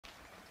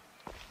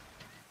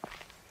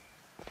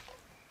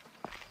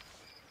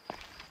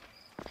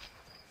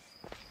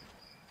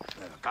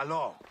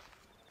Καλό.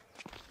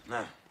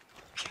 Ναι.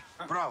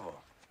 Μπράβο.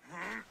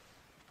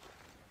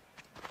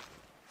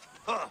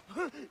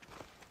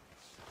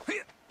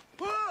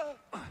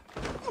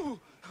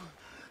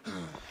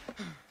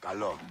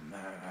 Καλό.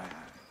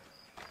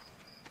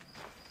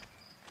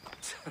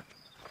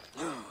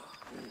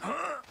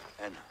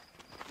 Ένα,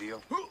 δύο.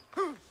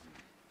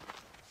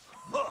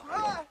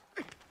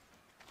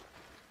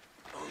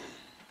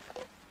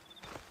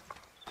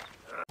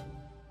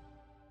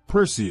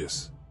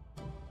 Perseus.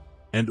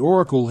 An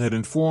oracle had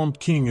informed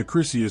King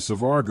Acrisius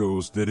of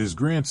Argos that his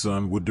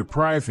grandson would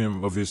deprive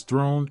him of his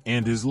throne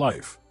and his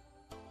life.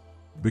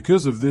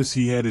 Because of this,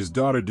 he had his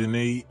daughter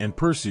Danae and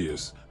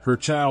Perseus, her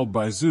child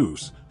by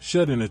Zeus,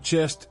 shut in a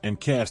chest and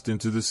cast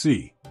into the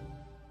sea.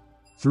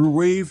 Through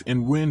wave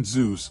and wind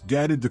Zeus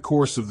guided the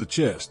course of the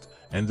chest,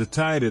 and the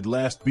tide at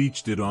last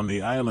beached it on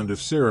the island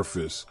of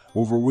Seriphus,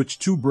 over which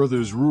two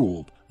brothers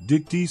ruled,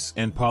 Dictys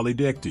and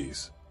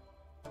Polydectes.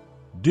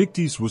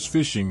 Dictys was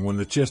fishing when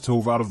the chest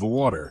hove out of the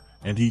water,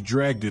 and he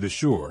dragged it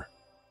ashore.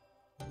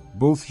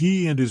 Both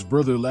he and his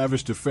brother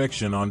lavished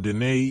affection on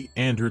Danae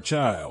and her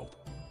child.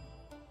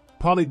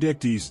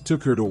 Polydectes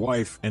took her to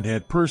wife and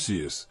had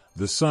Perseus,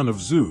 the son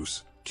of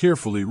Zeus,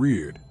 carefully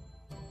reared.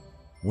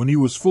 When he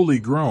was fully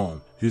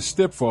grown, his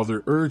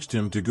stepfather urged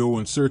him to go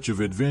in search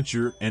of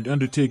adventure and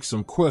undertake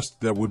some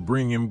quest that would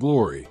bring him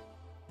glory.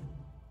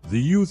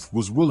 The youth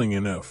was willing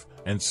enough,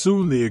 and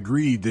soon they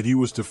agreed that he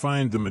was to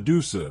find the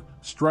Medusa,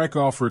 strike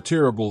off her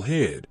terrible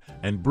head,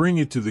 and bring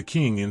it to the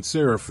king in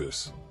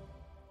Seriphus.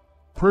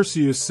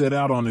 Perseus set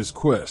out on his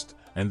quest,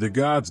 and the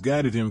gods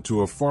guided him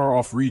to a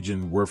far-off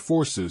region where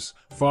Phorcys,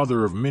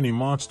 father of many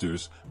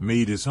monsters,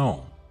 made his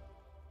home.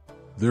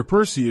 There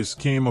Perseus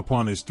came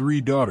upon his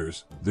 3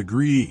 daughters, the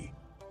Graeae.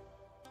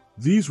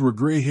 These were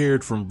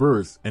gray-haired from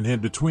birth and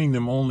had between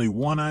them only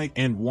one eye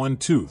and one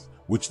tooth,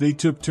 which they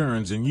took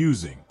turns in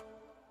using.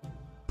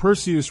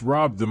 Perseus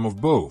robbed them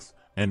of both,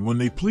 and when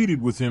they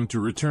pleaded with him to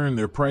return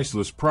their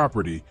priceless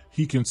property,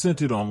 he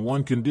consented on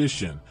one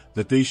condition,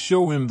 that they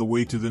show him the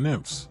way to the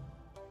nymphs.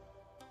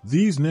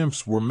 These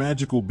nymphs were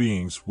magical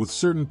beings with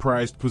certain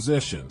prized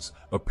possessions,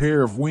 a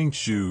pair of winged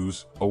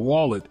shoes, a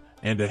wallet,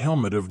 and a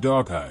helmet of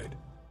dog-hide.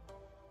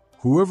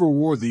 Whoever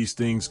wore these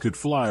things could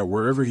fly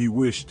wherever he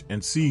wished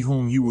and see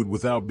whom he would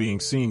without being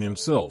seen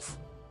himself.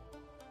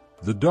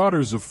 The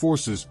daughters of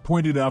Phorcys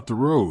pointed out the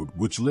road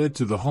which led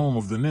to the home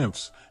of the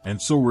nymphs,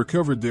 and so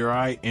recovered their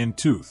eye and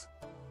tooth.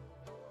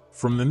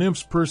 From the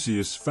nymphs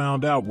Perseus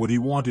found out what he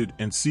wanted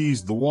and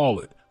seized the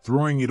wallet,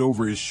 throwing it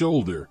over his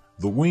shoulder,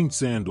 the winged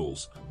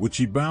sandals, which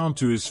he bound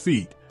to his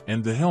feet,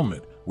 and the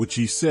helmet, which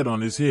he set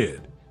on his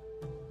head.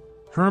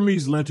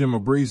 Hermes lent him a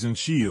brazen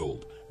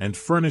shield, and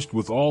furnished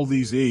with all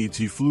these aids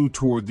he flew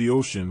toward the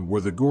ocean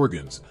where the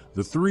Gorgons,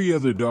 the 3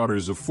 other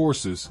daughters of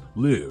Phorcys,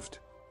 lived.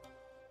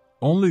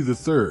 Only the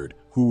third,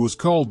 who was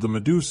called the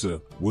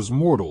Medusa, was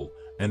mortal,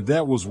 and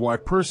that was why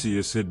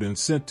Perseus had been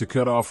sent to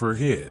cut off her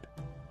head.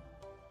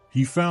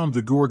 He found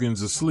the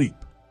Gorgons asleep.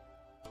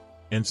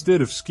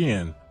 Instead of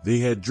skin, they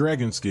had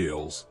dragon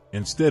scales.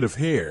 Instead of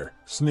hair,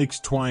 snakes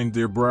twined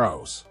their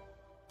brows.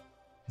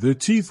 Their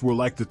teeth were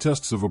like the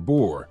tusks of a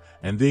boar,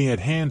 and they had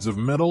hands of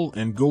metal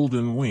and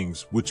golden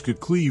wings which could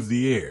cleave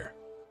the air.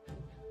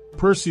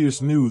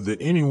 Perseus knew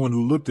that anyone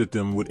who looked at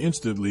them would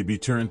instantly be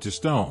turned to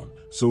stone,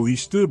 so he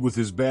stood with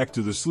his back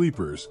to the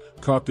sleepers,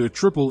 caught their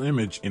triple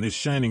image in his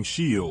shining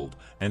shield,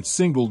 and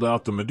singled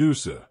out the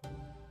Medusa.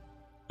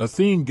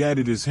 Athene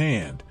guided his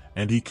hand,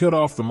 and he cut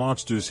off the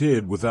monster's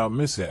head without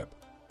mishap.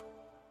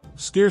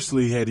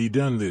 Scarcely had he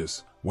done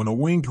this, when a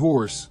winged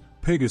horse,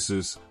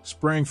 Pegasus,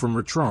 sprang from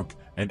her trunk,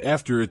 and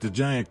after it the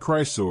giant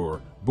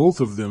Chrysaor, both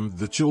of them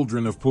the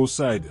children of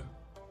Poseidon.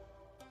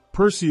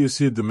 Perseus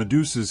hid the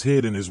Medusa's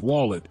head in his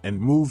wallet and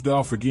moved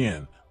off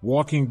again,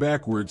 walking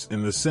backwards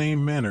in the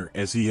same manner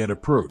as he had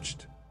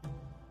approached.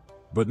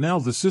 But now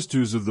the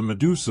sisters of the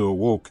Medusa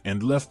awoke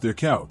and left their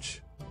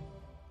couch.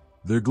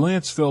 Their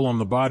glance fell on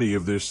the body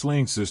of their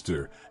slain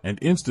sister, and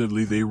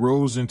instantly they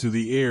rose into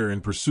the air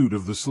in pursuit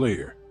of the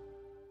slayer.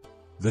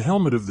 The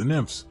helmet of the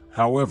nymphs,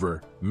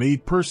 however,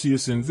 made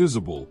Perseus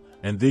invisible,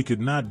 and they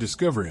could not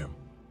discover him.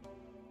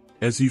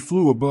 As he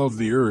flew above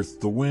the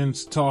earth, the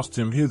winds tossed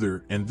him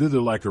hither and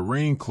thither like a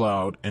rain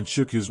cloud and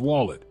shook his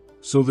wallet,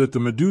 so that the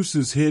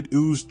Medusa's head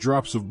oozed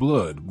drops of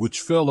blood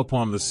which fell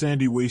upon the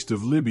sandy waste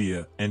of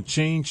Libya and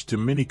changed to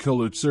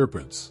many-colored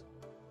serpents.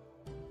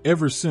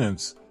 Ever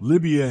since,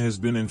 Libya has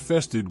been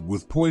infested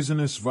with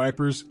poisonous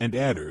vipers and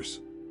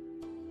adders.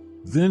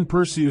 Then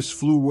Perseus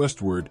flew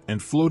westward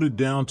and floated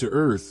down to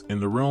earth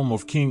in the realm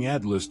of King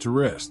Atlas to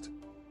rest.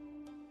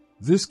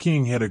 This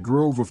king had a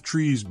grove of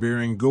trees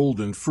bearing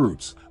golden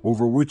fruits,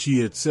 over which he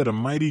had set a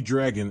mighty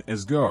dragon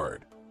as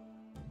guard.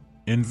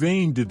 In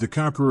vain did the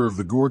conqueror of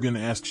the Gorgon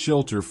ask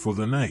shelter for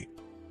the night.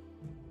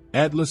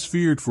 Atlas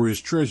feared for his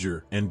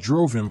treasure and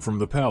drove him from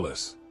the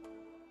palace.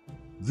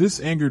 This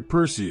angered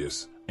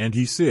Perseus, and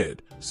he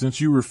said, "Since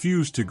you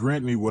refuse to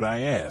grant me what I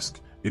ask,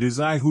 it is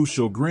I who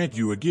shall grant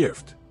you a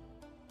gift."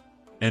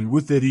 And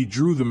with that he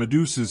drew the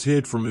Medusa's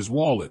head from his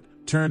wallet,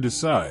 turned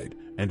aside,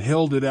 and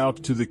held it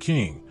out to the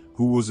king,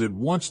 who was at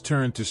once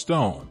turned to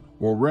stone,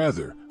 or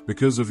rather,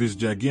 because of his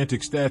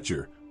gigantic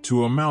stature,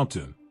 to a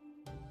mountain.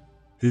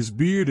 His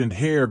beard and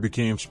hair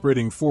became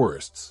spreading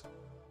forests.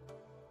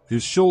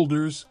 His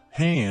shoulders,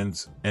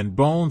 hands, and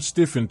bones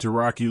stiffened to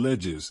rocky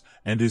ledges,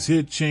 and his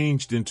head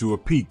changed into a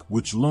peak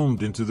which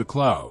loomed into the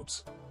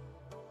clouds.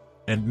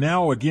 And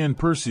now again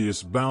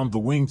Perseus bound the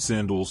winged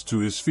sandals to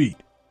his feet.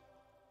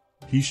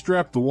 He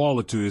strapped the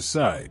wallet to his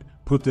side,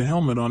 put the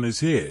helmet on his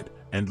head,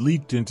 and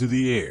leaped into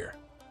the air.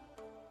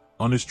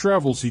 On his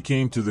travels he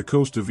came to the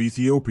coast of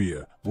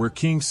Ethiopia, where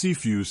King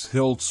Cepheus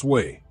held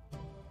sway.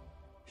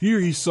 Here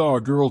he saw a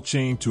girl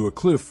chained to a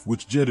cliff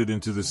which jetted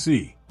into the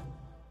sea.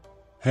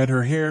 Had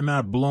her hair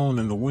not blown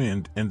in the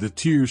wind and the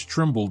tears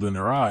trembled in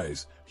her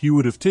eyes, he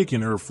would have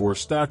taken her for a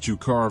statue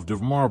carved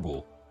of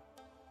marble.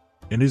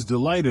 In his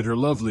delight at her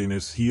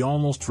loveliness, he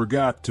almost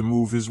forgot to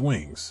move his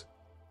wings.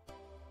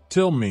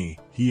 "Tell me,"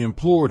 he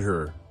implored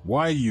her,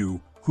 "why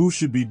you, who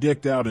should be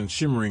decked out in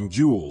shimmering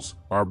jewels,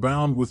 are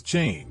bound with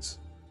chains.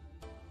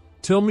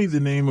 Tell me the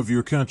name of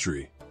your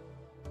country.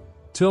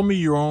 Tell me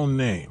your own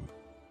name."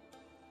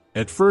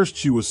 At first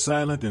she was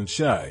silent and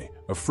shy,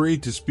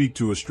 afraid to speak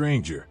to a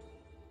stranger.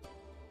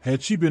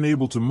 Had she been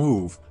able to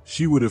move,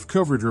 she would have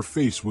covered her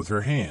face with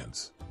her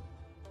hands.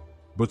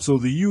 But so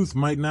the youth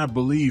might not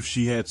believe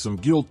she had some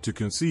guilt to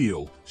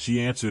conceal, she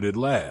answered at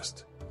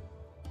last,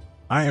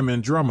 "I am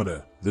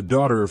Andromeda, the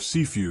daughter of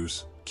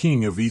Cepheus,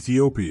 king of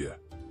Ethiopia.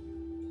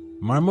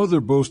 My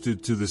mother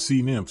boasted to the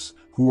sea nymphs,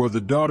 who are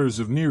the daughters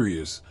of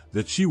Nereus,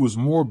 that she was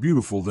more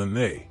beautiful than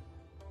they.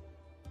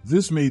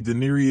 This made the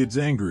Nereids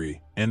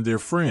angry, and their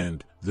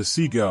friend, the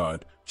sea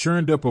god,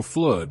 churned up a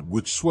flood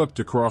which swept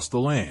across the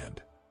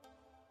land.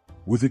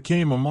 With it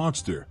came a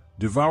monster,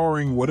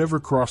 devouring whatever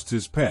crossed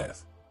his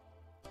path.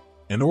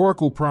 An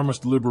oracle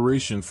promised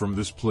liberation from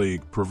this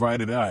plague,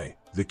 provided I,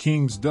 the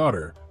king's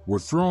daughter, were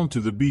thrown to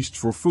the beast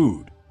for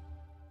food.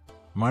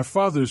 My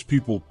father's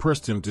people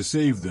pressed him to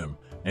save them,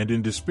 and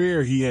in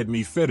despair he had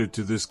me fettered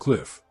to this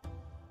cliff."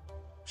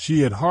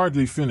 She had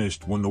hardly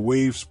finished when the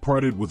waves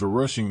parted with a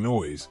rushing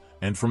noise,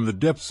 and from the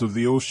depths of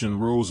the ocean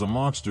rose a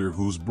monster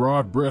whose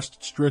broad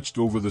breast stretched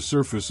over the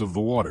surface of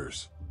the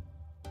waters.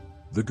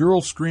 The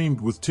girl screamed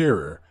with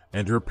terror,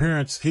 and her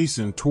parents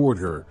hastened toward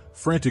her,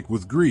 frantic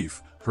with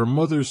grief, her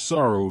mother's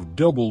sorrow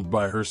doubled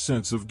by her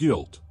sense of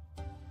guilt.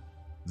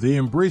 They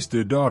embraced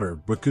their daughter,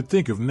 but could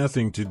think of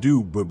nothing to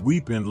do but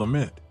weep and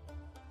lament.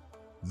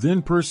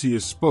 Then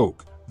Perseus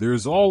spoke, "There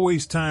is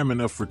always time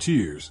enough for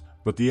tears,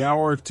 but the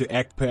hour to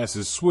act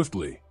passes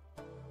swiftly.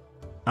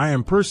 I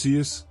am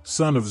Perseus,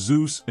 son of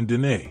Zeus and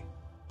Danae.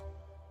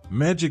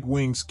 Magic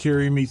wings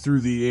carry me through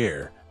the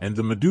air, and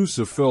the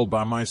Medusa fell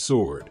by my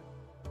sword.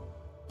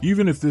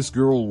 Even if this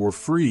girl were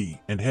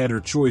free and had her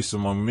choice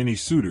among many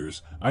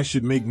suitors, I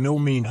should make no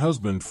mean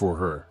husband for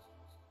her.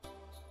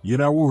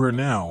 Yet I woo her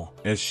now,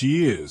 as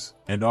she is,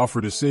 and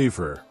offer to save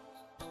her."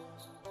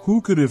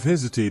 Who could have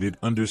hesitated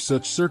under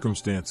such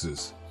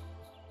circumstances?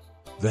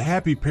 The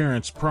happy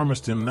parents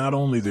promised him not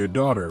only their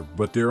daughter,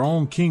 but their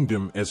own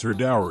kingdom as her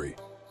dowry.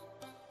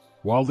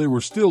 While they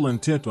were still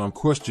intent on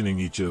questioning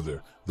each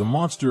other, the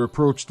monster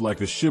approached like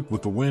a ship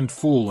with the wind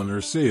full in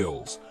her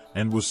sails,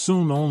 and was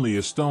soon only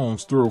a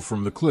stone's throw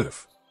from the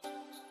cliff.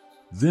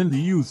 Then the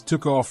youth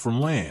took off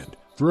from land,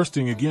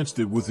 thrusting against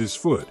it with his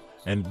foot,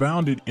 and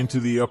bounded into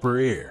the upper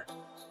air.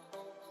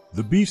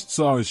 The beast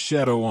saw his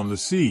shadow on the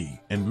sea,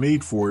 and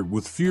made for it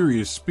with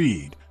furious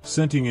speed,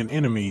 scenting an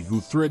enemy who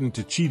threatened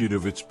to cheat it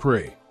of its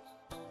prey.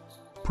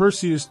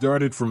 Perseus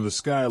darted from the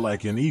sky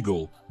like an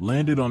eagle,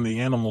 landed on the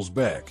animal's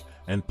back,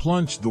 and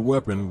plunged the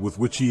weapon with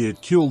which he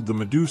had killed the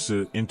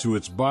Medusa into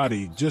its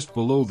body just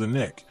below the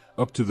neck,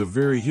 up to the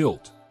very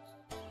hilt.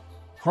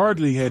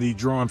 Hardly had he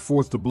drawn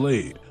forth the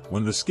blade,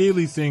 when the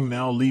scaly thing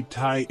now leaped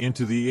high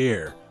into the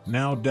air,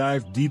 now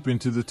dived deep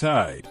into the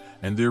tide,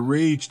 and there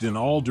raged in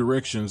all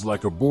directions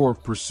like a boar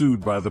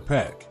pursued by the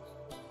pack.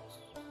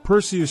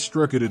 Perseus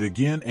struck at it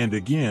again and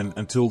again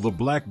until the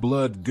black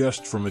blood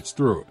gushed from its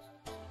throat.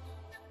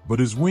 But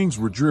his wings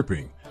were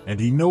dripping, and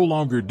he no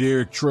longer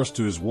dared trust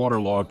to his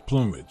waterlogged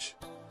plumage.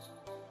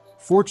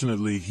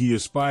 Fortunately, he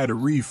espied a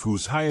reef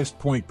whose highest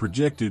point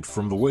projected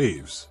from the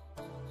waves.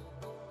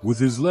 With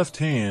his left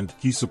hand,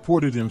 he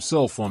supported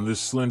himself on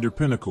this slender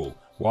pinnacle,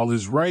 while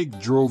his right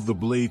drove the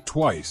blade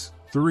twice,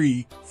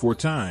 3, 4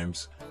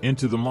 times,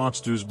 into the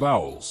monster's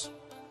bowels.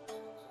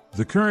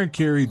 The current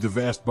carried the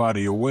vast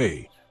body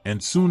away,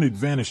 and soon it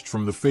vanished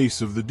from the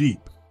face of the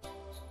deep.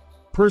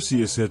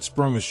 Perseus had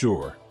sprung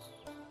ashore.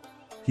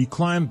 He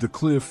climbed the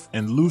cliff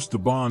and loosed the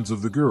bonds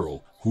of the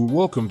girl, who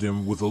welcomed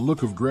him with a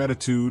look of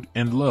gratitude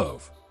and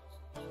love.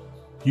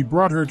 He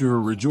brought her to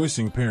her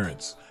rejoicing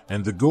parents,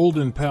 and the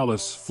golden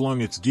palace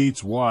flung its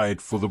gates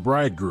wide for the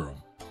bridegroom.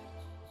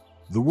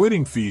 The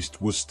wedding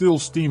feast was still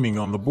steaming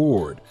on the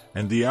board,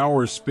 and the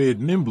hours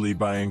sped nimbly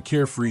by in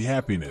carefree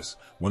happiness,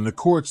 when the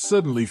court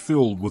suddenly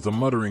filled with a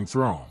muttering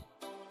throng.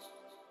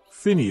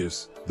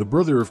 Phineus, the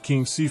brother of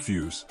King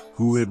Cepheus,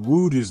 who had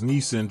wooed his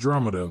niece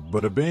Andromeda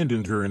but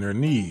abandoned her in her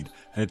need,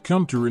 had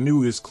come to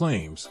renew his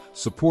claims,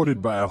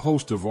 supported by a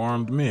host of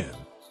armed men.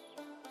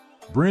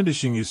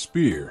 Brandishing his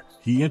spear,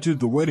 he entered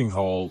the wedding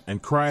hall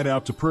and cried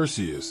out to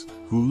Perseus,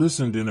 who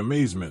listened in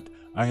amazement,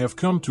 "I have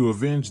come to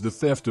avenge the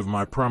theft of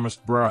my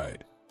promised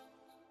bride.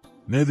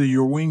 Neither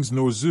your wings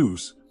nor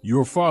Zeus,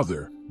 your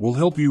father, will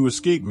help you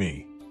escape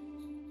me."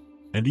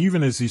 And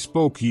even as he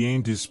spoke, he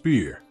aimed his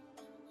spear.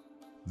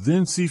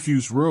 Then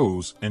Cepheus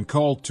rose and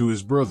called to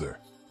his brother.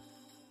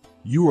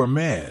 "You are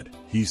mad,"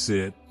 he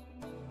said.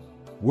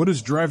 "What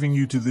is driving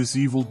you to this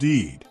evil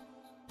deed?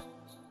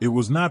 It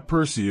was not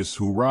Perseus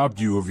who robbed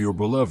you of your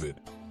beloved.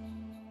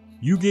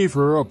 You gave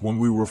her up when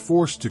we were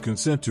forced to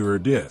consent to her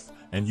death,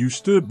 and you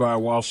stood by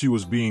while she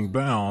was being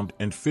bound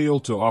and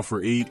failed to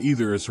offer aid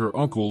either as her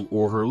uncle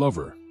or her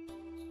lover.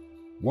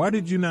 Why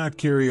did you not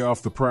carry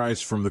off the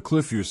prize from the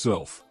cliff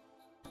yourself?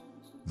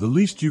 The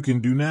least you can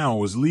do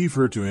now is leave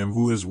her to him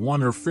who has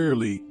won her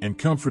fairly and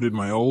comforted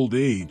my old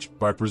age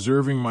by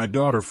preserving my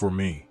daughter for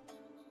me."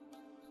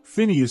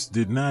 Phineas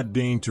did not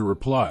deign to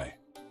reply.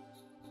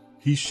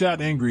 He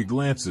shot angry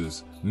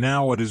glances,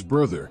 now at his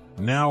brother,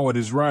 now at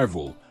his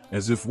rival,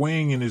 as if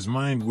weighing in his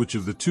mind which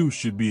of the two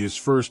should be his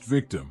first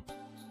victim.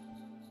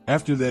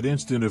 After that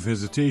instant of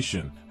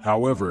hesitation,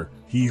 however,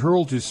 he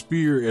hurled his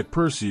spear at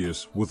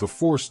Perseus with a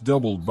force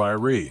doubled by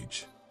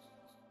rage.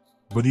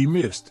 But he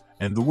missed,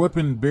 and the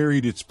weapon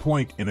buried its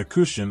point in a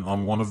cushion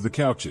on one of the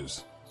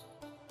couches.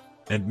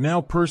 And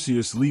now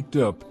Perseus leaped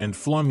up and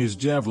flung his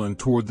javelin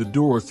toward the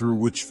door through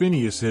which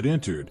Phineas had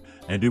entered,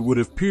 and it would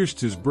have pierced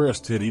his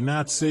breast had he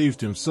not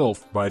saved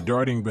himself by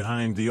darting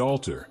behind the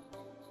altar.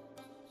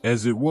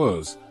 As it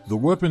was, the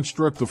weapon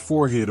struck the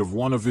forehead of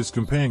one of his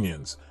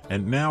companions,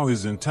 and now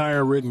his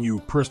entire retinue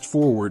pressed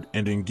forward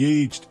and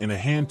engaged in a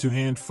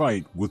hand-to-hand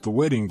fight with the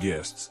wedding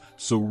guests,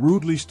 so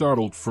rudely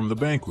startled from the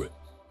banquet.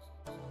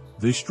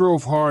 They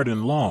strove hard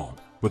and long,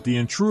 but the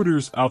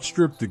intruders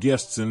outstripped the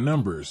guests in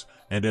numbers,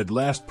 and at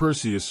last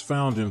Perseus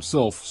found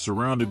himself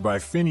surrounded by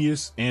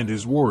Phineas and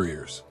his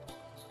warriors.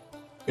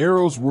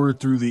 Arrows whirred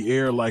through the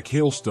air like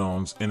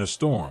hailstones in a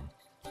storm.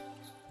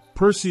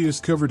 Perseus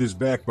covered his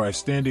back by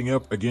standing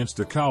up against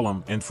a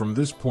column and from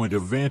this point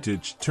of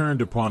vantage turned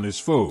upon his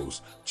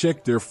foes,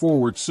 checked their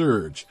forward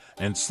surge,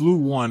 and slew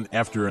one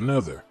after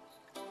another.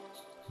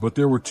 But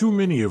there were too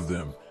many of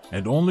them,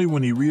 and only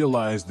when he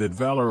realized that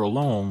valor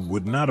alone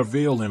would not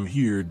avail him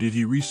here did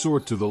he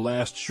resort to the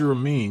last sure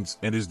means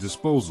at his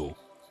disposal.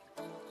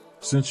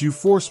 "Since you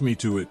force me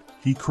to it,"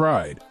 he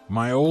cried,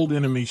 "my old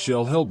enemy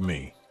shall help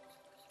me.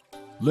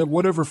 Let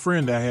whatever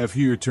friend I have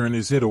here turn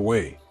his head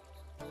away."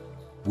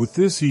 With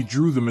this he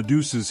drew the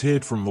Medusa's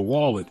head from the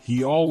wallet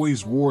he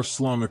always wore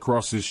slung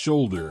across his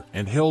shoulder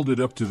and held it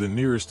up to the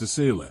nearest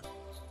assailant.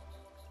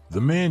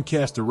 The man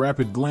cast a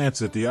rapid glance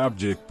at the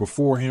object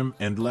before him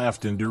and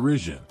laughed in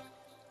derision.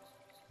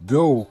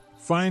 "Go,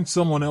 find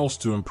someone else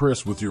to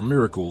impress with your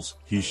miracles,"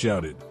 he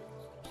shouted.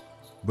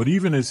 But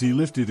even as he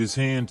lifted his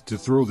hand to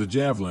throw the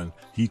javelin,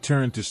 he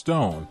turned to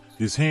stone,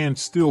 his hand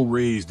still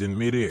raised in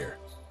midair.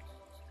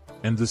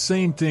 And the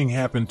same thing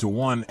happened to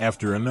one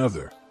after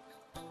another.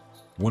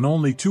 When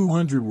only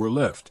 200 were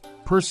left,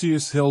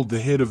 Perseus held the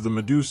head of the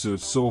Medusa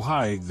so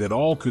high that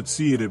all could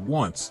see it at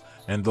once,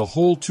 and the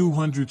whole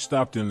 200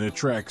 stopped in their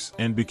tracks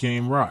and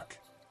became rock.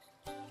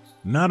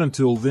 Not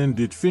until then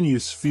did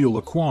Phineas feel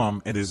a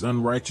qualm at his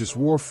unrighteous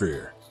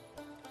warfare.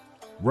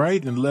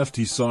 Right and left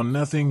he saw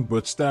nothing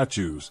but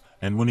statues,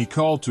 and when he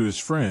called to his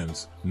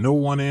friends, no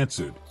one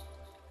answered.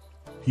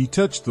 He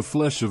touched the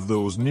flesh of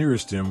those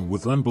nearest him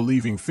with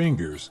unbelieving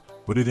fingers,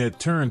 but it had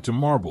turned to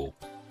marble.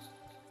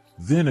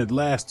 Then at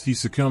last he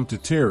succumbed to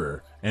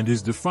terror, and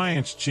his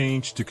defiance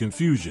changed to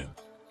confusion.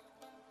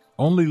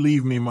 "Only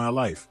leave me my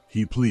life,"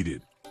 he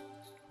pleaded.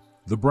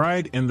 "The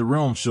bride and the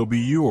realm shall be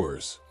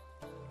yours."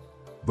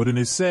 But in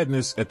his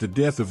sadness at the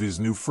death of his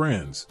new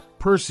friends,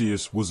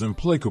 Perseus was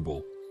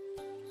implacable.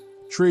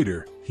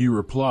 "Traitor," he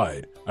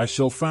replied, "I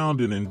shall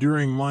found an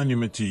enduring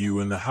monument to you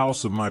in the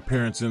house of my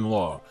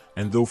parents-in-law,"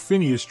 and though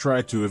Phineas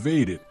tried to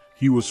evade it,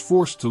 he was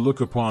forced to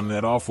look upon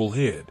that awful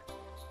head.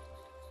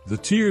 The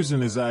tears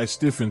in his eyes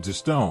stiffened to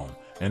stone,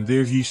 and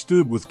there he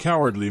stood with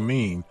cowardly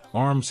mien,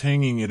 arms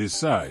hanging at his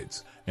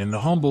sides, and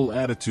the humble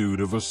attitude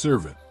of a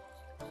servant.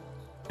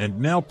 And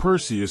now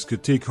Perseus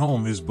could take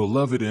home his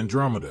beloved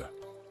Andromeda.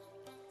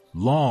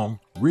 Long,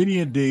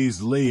 radiant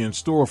days lay in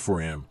store for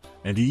him,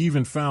 and he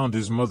even found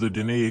his mother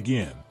Danae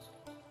again.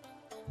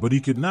 But he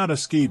could not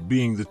escape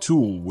being the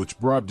tool which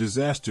brought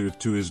disaster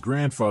to his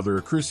grandfather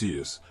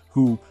Acrisius,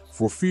 who,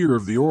 for fear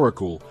of the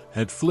oracle,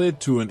 had fled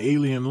to an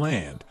alien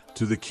land,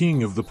 to the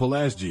king of the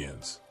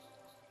Pelasgians.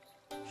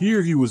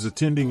 Here he was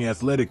attending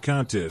athletic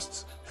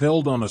contests,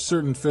 held on a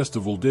certain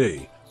festival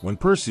day, when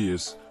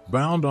Perseus,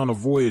 bound on a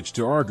voyage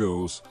to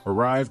Argos,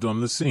 arrived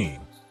on the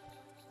scene.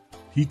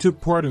 He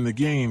took part in the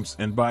games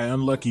and by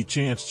unlucky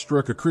chance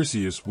struck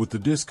Acrisius with the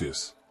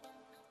discus.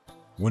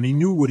 When he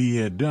knew what he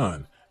had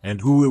done,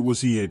 and who it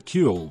was he had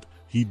killed,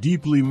 he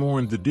deeply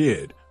mourned the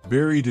dead,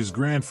 buried his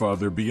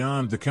grandfather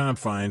beyond the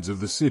confines of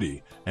the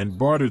city, and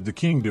bartered the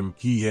kingdom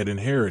he had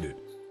inherited.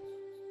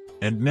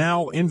 And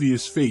now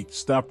envious fate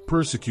stopped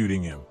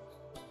persecuting him.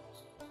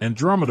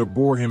 Andromeda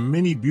bore him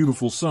many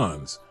beautiful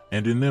sons,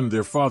 and in them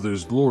their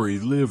father's glory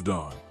lived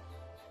on.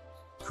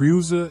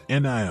 Creusa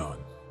and Ion.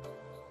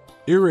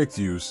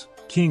 Erechtheus,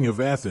 king of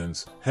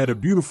Athens, had a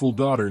beautiful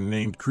daughter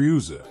named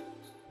Creusa.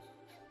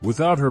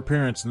 Without her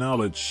parents'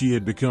 knowledge, she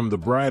had become the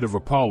bride of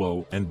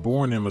Apollo and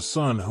borne him a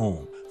son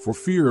whom, for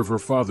fear of her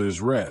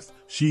father's wrath,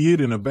 she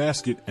hid in a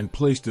basket and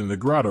placed in the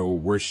grotto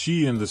where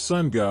she and the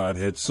sun god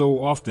had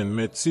so often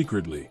met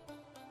secretly.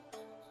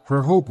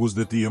 Her hope was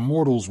that the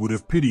immortals would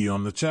have pity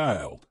on the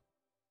child.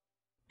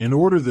 In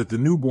order that the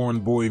newborn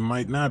boy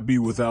might not be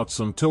without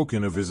some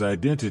token of his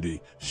identity,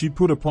 she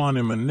put upon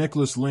him a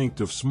necklace linked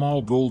of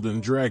small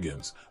golden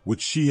dragons, which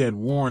she had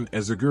worn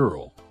as a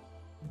girl.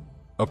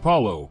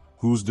 Apollo,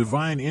 whose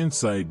divine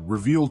insight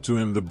revealed to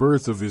him the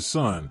birth of his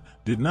son,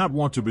 did not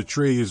want to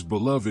betray his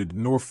beloved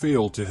nor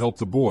fail to help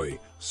the boy,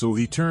 so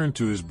he turned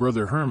to his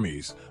brother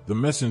Hermes, the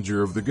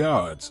messenger of the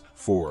gods,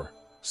 for,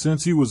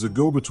 since he was a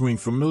go-between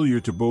familiar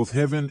to both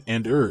heaven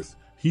and earth,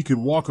 he could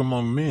walk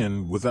among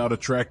men without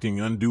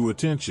attracting undue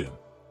attention.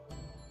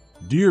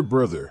 "Dear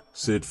brother,"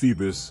 said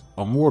Phoebus,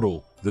 "a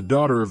mortal, the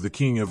daughter of the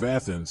king of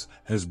Athens,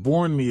 has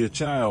borne me a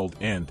child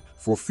and,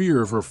 for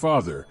fear of her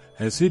father,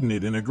 has hidden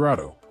it in a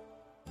grotto.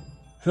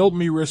 Help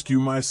me rescue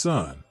my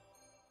son.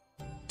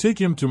 Take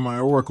him to my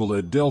oracle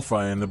at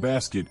Delphi in the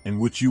basket in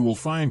which you will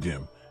find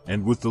him,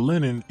 and with the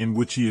linen in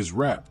which he is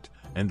wrapped,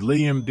 and lay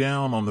him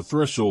down on the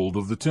threshold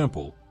of the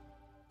temple.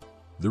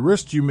 The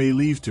rest you may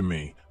leave to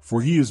me,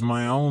 for he is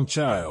my own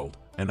child,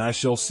 and I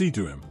shall see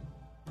to him."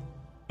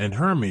 And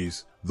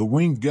Hermes, the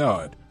winged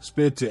god,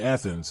 sped to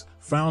Athens,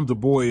 found the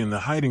boy in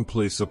the hiding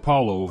place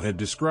Apollo had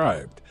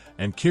described,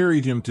 and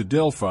carried him to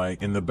Delphi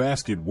in the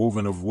basket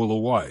woven of willow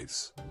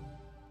withes.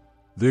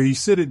 There he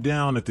set it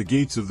down at the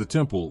gates of the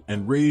temple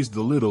and raised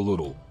the lid a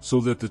little,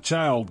 so that the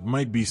child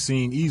might be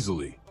seen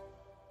easily.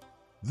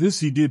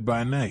 This he did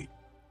by night.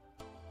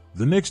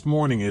 The next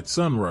morning at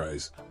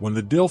sunrise, when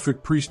the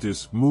Delphic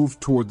priestess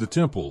moved toward the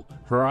temple,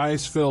 her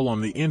eyes fell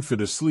on the infant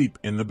asleep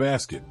in the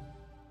basket.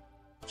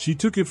 She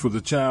took it for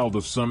the child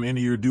of some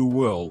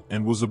ne'er-do-well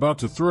and was about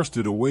to thrust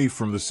it away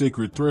from the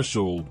sacred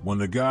threshold when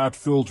the god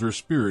filled her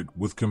spirit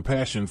with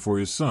compassion for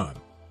his son.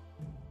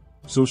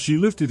 So she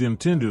lifted him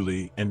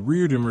tenderly and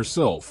reared him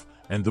herself,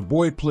 and the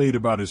boy played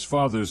about his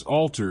father's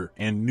altar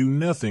and knew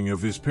nothing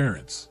of his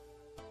parents.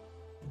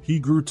 He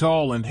grew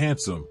tall and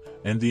handsome,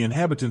 and the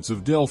inhabitants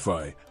of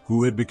Delphi,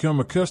 who had become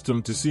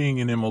accustomed to seeing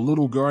in him a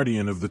little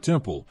guardian of the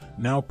temple,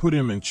 now put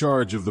him in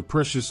charge of the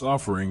precious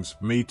offerings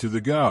made to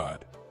the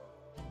god.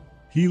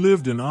 He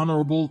lived an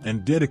honorable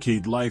and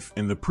dedicated life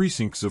in the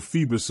precincts of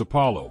Phoebus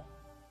Apollo.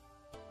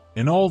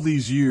 In all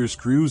these years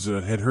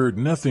Creusa had heard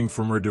nothing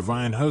from her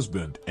divine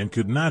husband and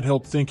could not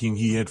help thinking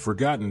he had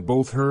forgotten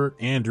both her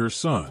and her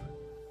son.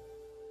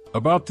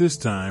 About this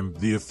time,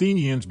 the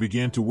Athenians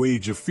began to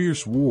wage a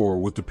fierce war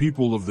with the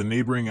people of the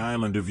neighboring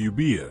island of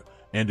Euboea,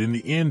 and in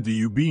the end the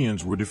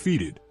Euboeans were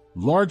defeated,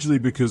 largely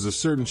because a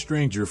certain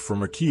stranger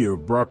from Achaea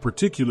brought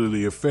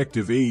particularly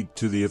effective aid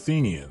to the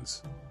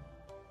Athenians.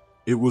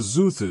 It was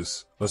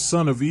Xuthus, a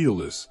son of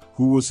Aeolus,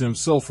 who was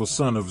himself a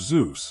son of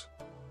Zeus.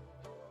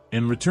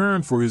 In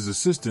return for his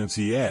assistance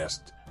he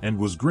asked, and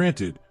was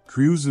granted,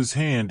 Creusa's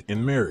hand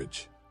in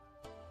marriage.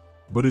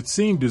 But it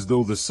seemed as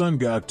though the sun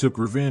god took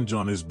revenge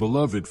on his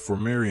beloved for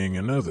marrying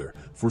another,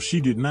 for she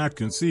did not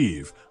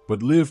conceive,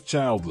 but lived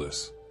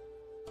childless.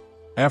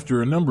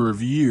 After a number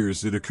of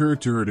years it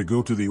occurred to her to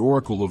go to the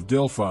oracle of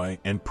Delphi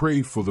and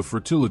pray for the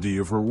fertility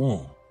of her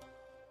womb.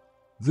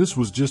 This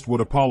was just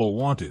what Apollo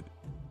wanted.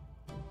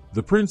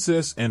 The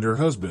princess and her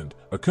husband,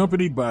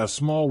 accompanied by a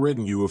small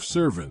retinue of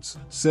servants,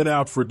 set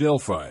out for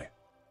Delphi.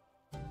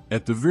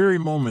 At the very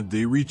moment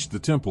they reached the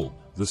temple,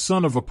 the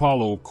son of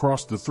Apollo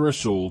crossed the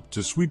threshold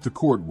to sweep the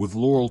court with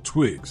laurel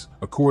twigs,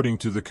 according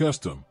to the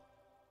custom.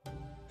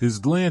 His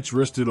glance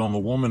rested on the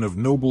woman of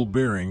noble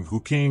bearing who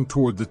came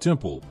toward the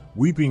temple,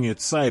 weeping at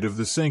sight of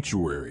the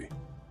sanctuary.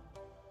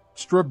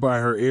 Struck by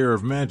her air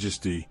of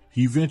majesty,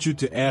 he ventured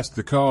to ask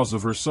the cause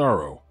of her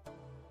sorrow.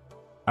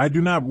 "I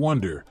do not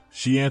wonder,"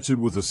 she answered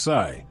with a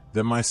sigh,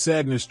 "that my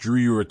sadness drew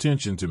your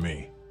attention to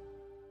me.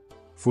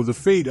 For the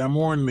fate I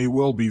mourn may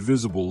well be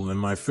visible in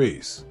my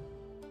face."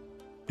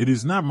 "It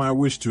is not my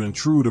wish to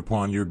intrude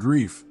upon your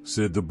grief,"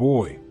 said the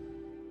boy.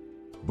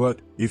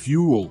 "But, if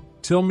you will,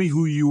 tell me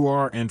who you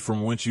are and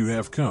from whence you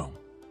have come."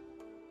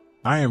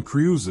 "I am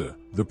Creusa,"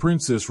 the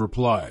princess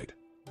replied.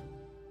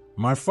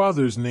 "My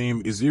father's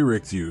name is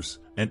Erechtheus,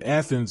 and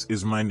Athens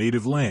is my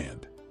native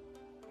land."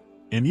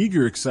 In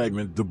eager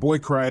excitement the boy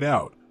cried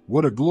out,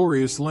 "What a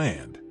glorious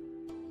land!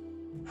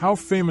 How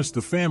famous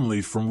the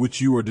family from which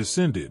you are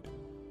descended!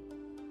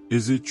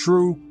 Is it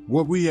true,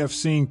 what we have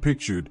seen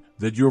pictured,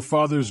 that your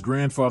father's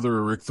grandfather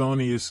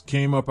Erichthonius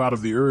came up out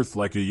of the earth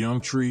like a young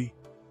tree?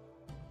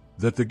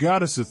 That the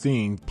goddess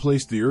Athene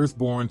placed the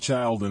earthborn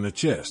child in a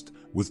chest,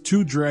 with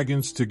 2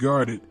 dragons to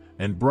guard it,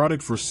 and brought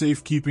it for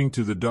safekeeping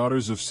to the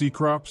daughters of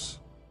Cecrops?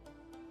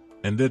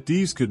 And that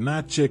these could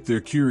not check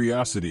their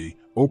curiosity,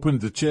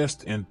 opened the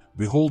chest and,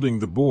 beholding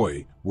the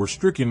boy, were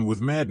stricken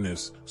with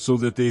madness, so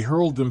that they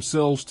hurled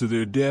themselves to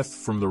their death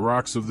from the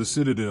rocks of the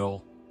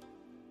citadel?"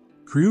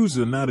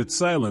 Creusa nodded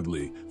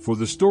silently, for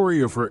the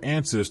story of her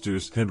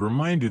ancestors had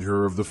reminded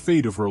her of the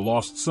fate of her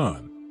lost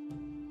son.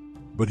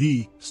 But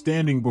he,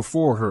 standing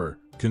before her,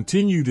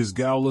 continued his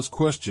guileless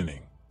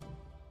questioning.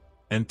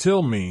 "And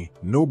tell me,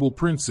 noble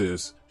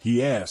princess,"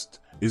 he asked,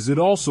 "is it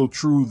also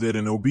true that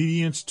in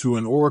obedience to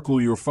an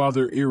oracle your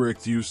father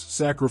Erechtheus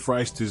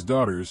sacrificed his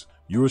daughters,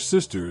 your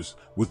sisters,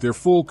 with their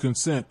full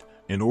consent,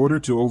 in order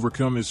to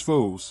overcome his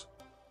foes?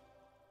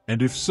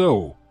 And if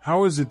so,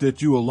 how is it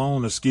that you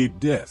alone escaped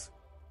death?"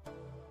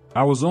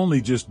 "I was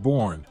only just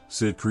born,"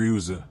 said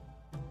Creusa.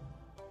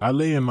 "I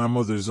lay in my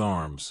mother's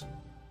arms."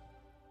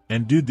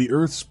 "And did the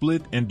earth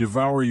split and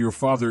devour your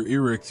father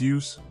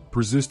Erechtheus?"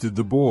 persisted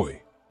the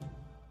boy.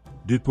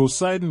 "Did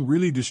Poseidon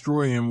really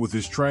destroy him with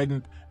his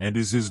trident, and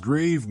is his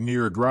grave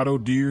near a grotto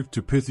dear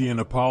to Pythian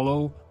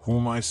Apollo,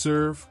 whom I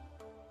serve?"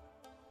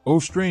 "O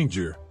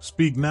stranger,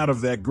 speak not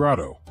of that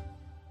grotto."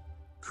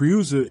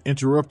 Creusa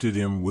interrupted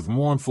him with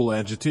mournful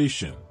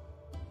agitation.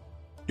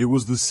 It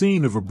was the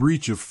scene of a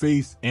breach of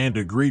faith and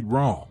a great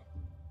wrong.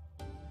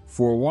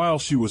 For a while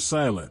she was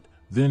silent,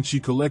 then she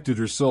collected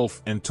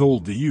herself and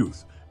told the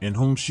youth, in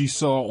whom she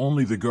saw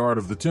only the guard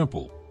of the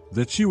temple,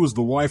 that she was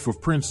the wife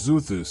of Prince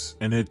Xuthus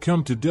and had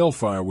come to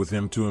Delphi with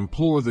him to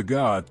implore the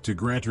god to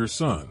grant her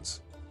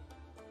sons.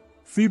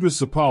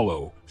 "Phoebus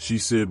Apollo," she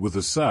said with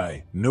a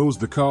sigh, "knows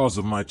the cause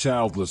of my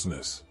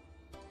childlessness.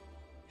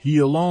 He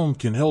alone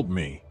can help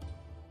me."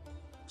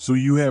 "So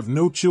you have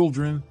no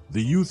children?"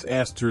 the youth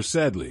asked her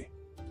sadly.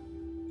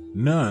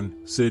 "None,"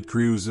 said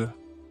Creusa.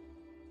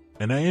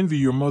 "And I envy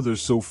your mother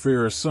so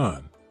fair a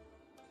son."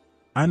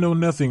 "I know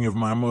nothing of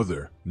my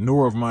mother,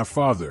 nor of my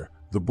father,"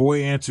 the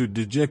boy answered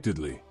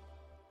dejectedly.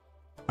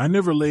 "I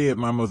never lay at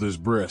my mother's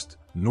breast,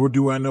 nor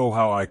do I know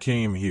how I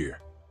came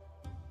here.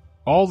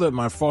 All that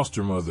my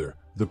foster mother,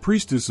 the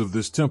priestess of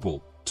this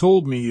temple,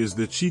 told me is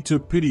that she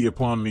took pity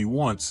upon me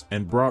once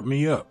and brought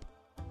me up.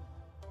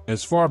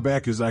 As far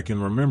back as I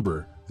can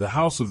remember, the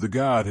house of the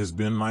god has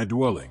been my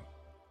dwelling.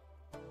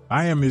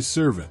 I am his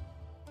servant."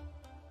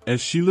 As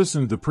she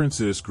listened, the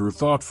princess grew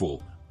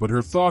thoughtful, but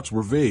her thoughts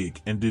were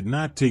vague and did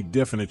not take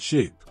definite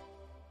shape.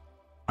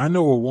 "I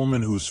know a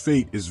woman whose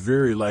fate is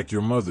very like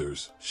your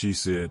mother's," she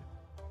said.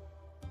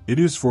 "It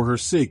is for her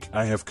sake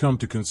I have come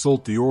to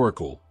consult the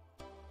oracle.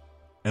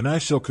 And I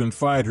shall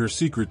confide her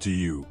secret to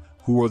you,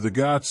 who are the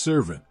god's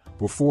servant,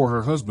 before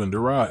her husband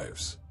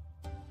arrives."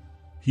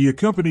 He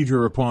accompanied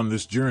her upon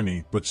this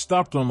journey, but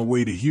stopped on the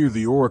way to hear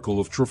the oracle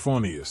of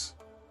Trophonius.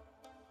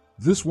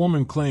 This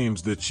woman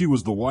claims that she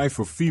was the wife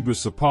of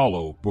Phoebus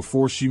Apollo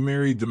before she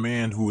married the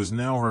man who is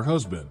now her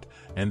husband,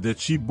 and that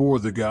she bore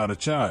the god a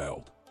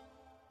child.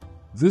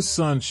 This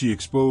son she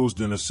exposed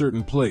in a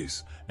certain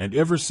place, and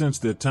ever since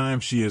that time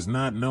she has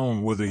not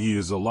known whether he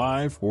is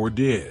alive or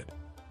dead.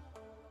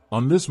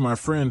 On this my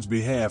friend's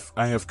behalf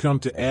I have come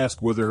to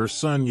ask whether her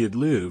son yet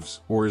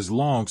lives or is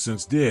long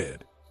since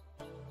dead."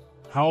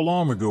 "How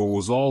long ago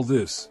was all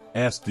this?"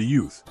 asked the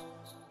youth.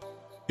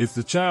 "If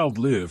the child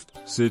lived,"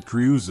 said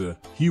Creusa,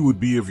 "he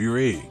would be of your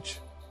age."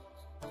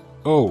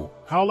 "Oh,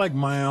 how like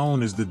my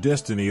own is the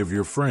destiny of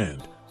your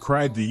friend,"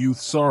 cried the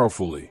youth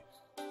sorrowfully.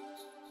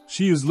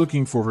 "She is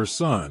looking for her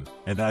son,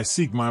 and I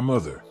seek my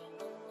mother.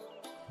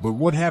 But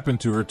what happened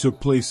to her took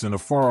place in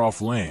a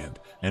far-off land,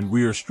 and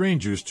we are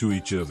strangers to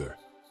each other.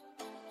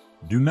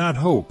 Do not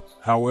hope,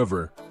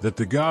 however, that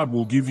the god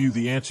will give you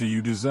the answer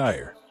you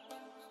desire.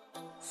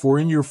 For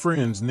in your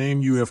friend's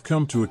name you have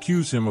come to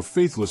accuse him of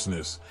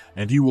faithlessness,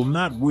 and he will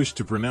not wish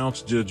to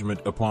pronounce judgment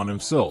upon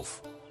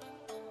himself."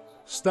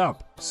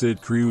 "Stop,"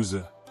 said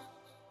Creusa.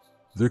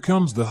 "There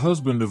comes the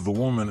husband of the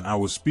woman I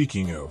was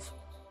speaking of.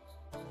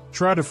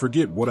 Try to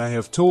forget what I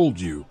have told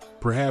you,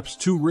 perhaps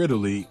too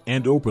readily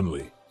and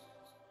openly."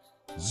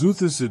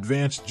 Xuthus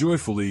advanced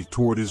joyfully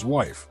toward his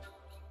wife.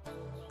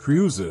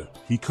 "Creusa,"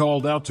 he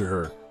called out to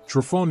her,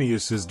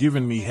 "Trophonius has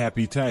given me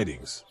happy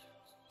tidings.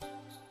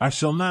 I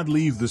shall not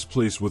leave this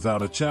place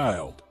without a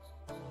child.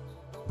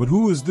 But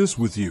who is this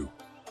with you?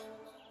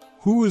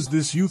 Who is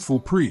this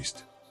youthful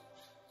priest?"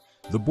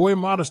 The boy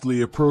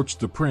modestly approached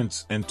the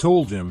prince and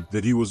told him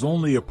that he was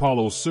only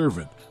Apollo's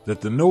servant,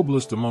 that the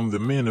noblest among the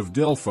men of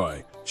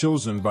Delphi,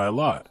 chosen by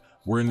lot,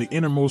 were in the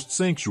innermost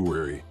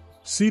sanctuary,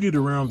 seated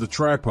around the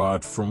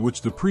tripod from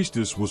which the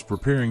priestess was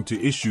preparing to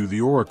issue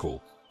the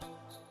oracle.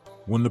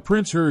 When the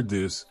prince heard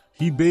this,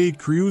 he bade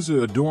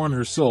Creusa adorn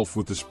herself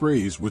with the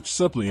sprays which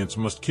suppliants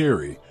must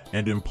carry,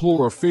 and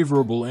implore a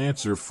favorable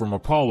answer from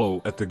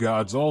Apollo at the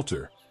god's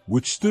altar,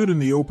 which stood in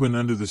the open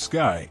under the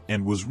sky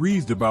and was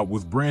wreathed about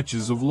with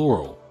branches of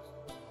laurel.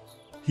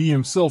 He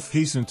himself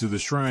hastened to the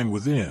shrine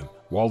within,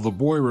 while the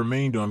boy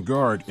remained on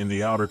guard in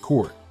the outer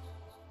court.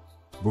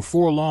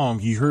 Before long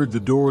he heard the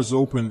doors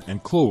open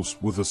and close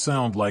with a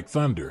sound like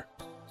thunder.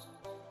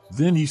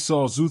 Then he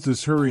saw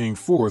Xuthus hurrying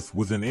forth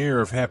with an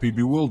air of happy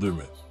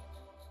bewilderment.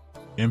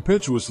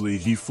 Impetuously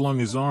he flung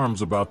his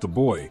arms about the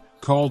boy,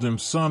 called him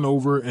son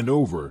over and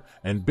over,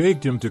 and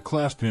begged him to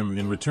clasp him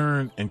in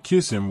return and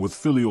kiss him with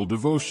filial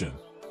devotion,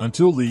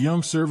 until the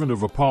young servant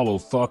of Apollo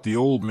thought the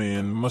old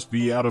man must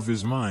be out of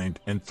his mind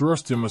and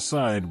thrust him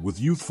aside with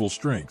youthful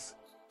strength.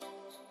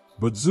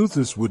 But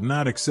Xuthus would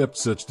not accept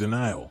such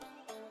denial.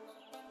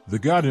 "The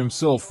god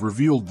himself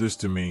revealed this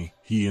to me,"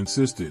 he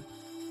insisted.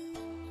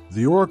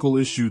 "The oracle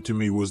issued to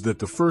me was that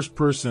the first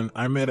person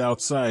I met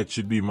outside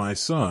should be my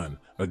son,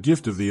 a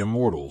gift of the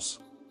immortals.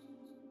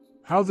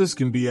 How this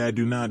can be I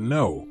do not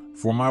know,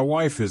 for my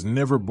wife has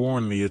never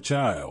borne me a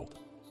child.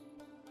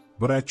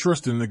 But I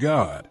trust in the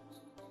god.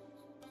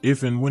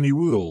 If and when he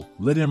will,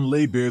 let him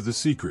lay bare the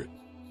secret."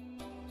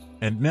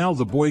 And now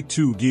the boy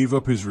too gave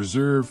up his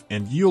reserve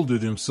and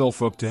yielded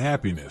himself up to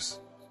happiness.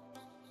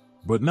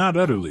 But not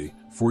utterly,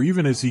 for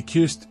even as he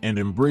kissed and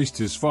embraced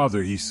his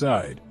father he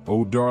sighed,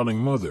 "O darling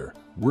mother,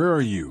 where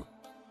are you?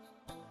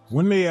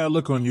 When may I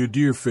look on your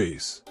dear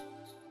face?"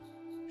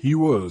 He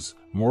was,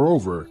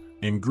 moreover,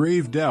 in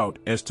grave doubt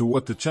as to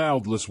what the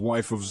childless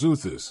wife of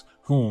Xuthus,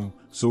 whom,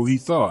 so he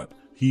thought,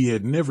 he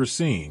had never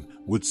seen,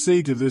 would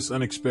say to this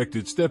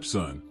unexpected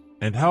stepson,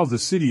 and how the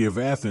city of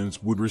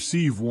Athens would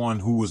receive one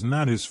who was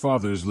not his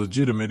father's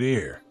legitimate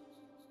heir.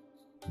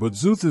 But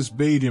Xuthus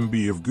bade him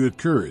be of good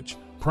courage,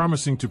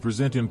 promising to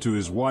present him to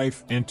his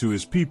wife and to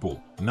his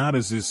people, not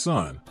as his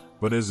son,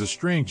 but as a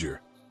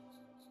stranger.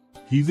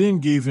 He then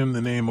gave him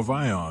the name of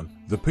Ion,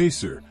 the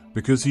pacer,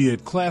 because he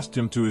had clasped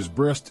him to his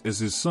breast as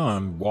his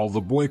son while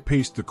the boy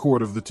paced the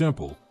court of the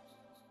temple.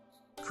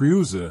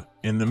 Creusa,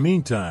 in the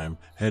meantime,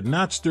 had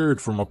not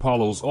stirred from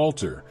Apollo's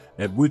altar,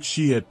 at which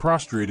she had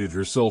prostrated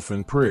herself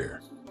in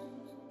prayer.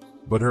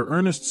 But her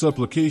earnest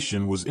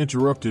supplication was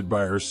interrupted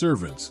by her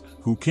servants,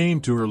 who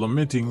came to her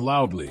lamenting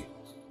loudly.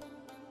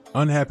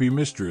 "Unhappy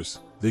mistress,"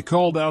 they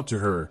called out to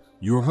her,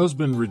 "your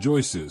husband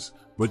rejoices,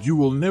 but you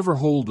will never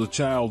hold a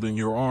child in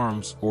your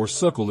arms or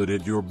suckle it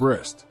at your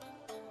breast.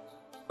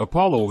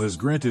 Apollo has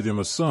granted him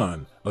a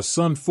son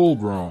full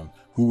grown,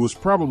 who was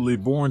probably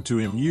born to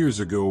him years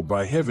ago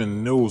by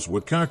heaven knows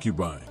what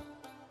concubine.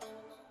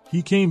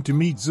 He came to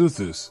meet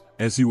Xuthus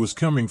as he was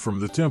coming from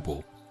the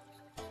temple.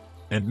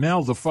 And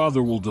now the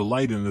father will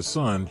delight in the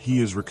son he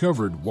has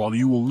recovered while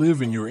you will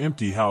live in your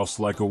empty house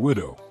like a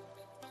widow."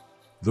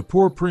 The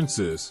poor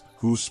princess,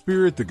 whose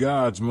spirit the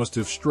gods must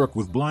have struck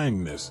with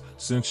blindness,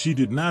 since she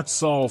did not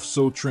solve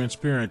so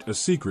transparent a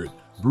secret,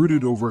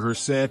 brooded over her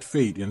sad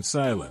fate in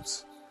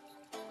silence.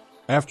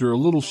 After a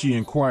little she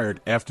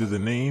inquired after the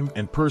name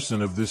and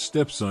person of this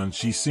stepson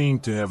she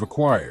seemed to have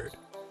acquired.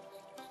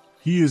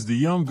 "He is the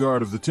young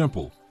guard of the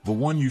temple, the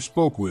one you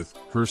spoke with,"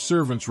 her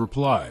servants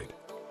replied.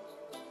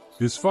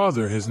 "His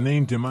father has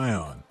named him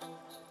Ion.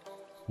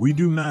 We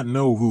do not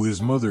know who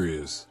his mother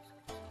is.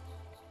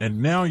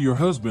 And now your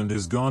husband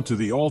has gone to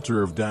the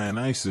altar of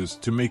Dionysus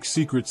to make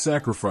secret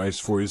sacrifice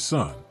for his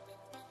son.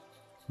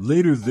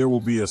 Later there will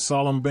be a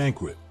solemn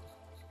banquet.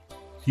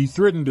 He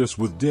threatened us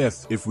with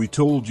death if we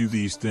told you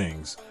these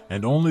things,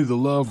 and only the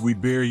love we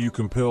bear you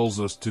compels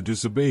us to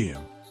disobey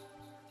him.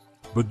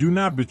 But do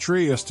not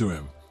betray us to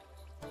him."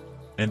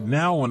 And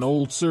now an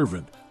old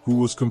servant, who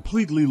was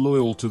completely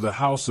loyal to the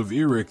house of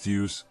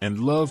Erechtheus and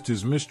loved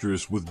his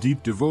mistress with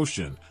deep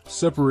devotion,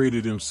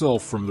 separated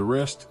himself from the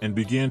rest and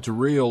began to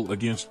rail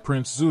against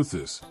Prince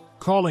Xuthus,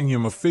 calling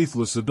him a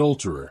faithless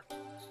adulterer.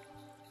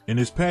 In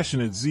his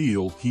passionate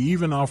zeal, he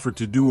even offered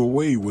to do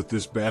away with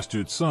this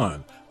bastard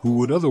son, who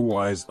would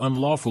otherwise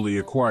unlawfully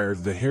acquire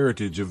the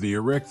heritage of the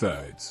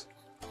Erecthides.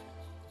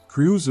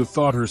 Creusa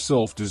thought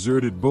herself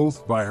deserted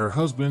both by her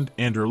husband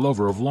and her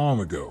lover of long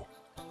ago.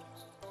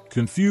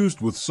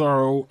 Confused with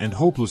sorrow and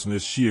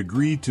hopelessness, she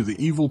agreed to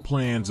the evil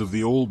plans of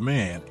the old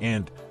man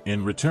and,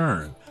 in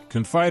return,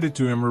 confided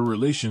to him her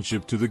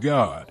relationship to the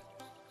god.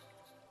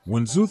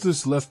 When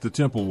Xuthus left the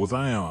temple with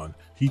Ion,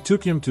 he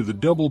took him to the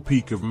double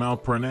peak of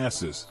Mount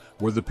Parnassus,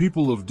 where the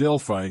people of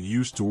Delphi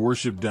used to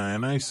worship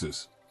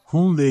Dionysus,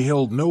 whom they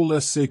held no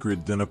less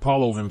sacred than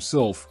Apollo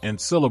himself and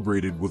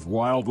celebrated with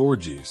wild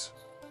orgies.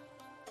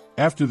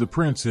 After the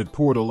prince had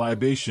poured a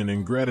libation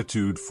in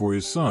gratitude for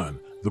his son,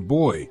 the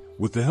boy,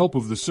 with the help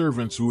of the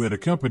servants who had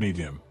accompanied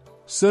him,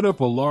 set up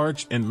a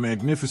large and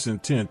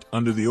magnificent tent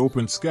under the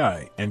open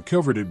sky and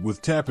covered it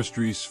with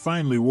tapestries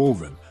finely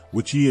woven,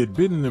 which he had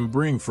bidden them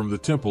bring from the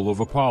temple of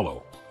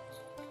Apollo.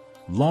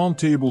 Long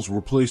tables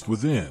were placed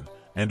within,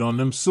 and on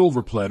them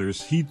silver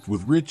platters heaped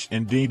with rich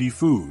and dainty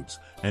foods,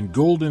 and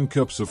golden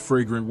cups of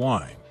fragrant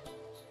wine.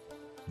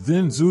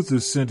 Then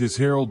Xuthus sent his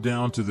herald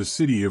down to the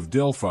city of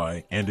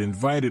Delphi and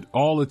invited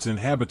all its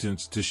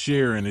inhabitants to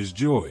share in his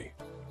joy.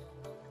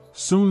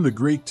 Soon the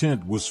great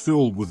tent was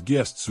filled with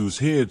guests whose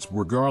heads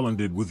were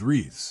garlanded with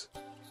wreaths.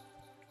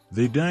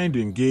 They dined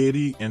in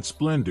gaiety and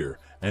splendor,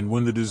 and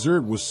when the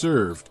dessert was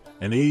served,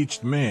 an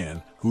aged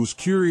man, whose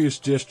curious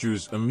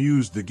gestures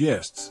amused the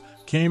guests,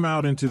 came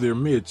out into their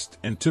midst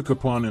and took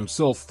upon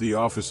himself the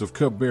office of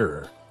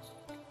cupbearer.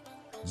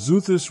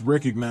 Xuthus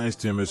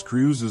recognized him as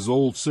Creusa's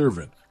old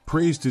servant,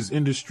 praised his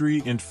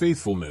industry and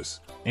faithfulness,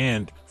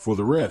 and, for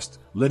the rest,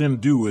 let him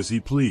do as he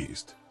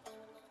pleased.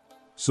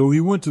 So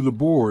he went to the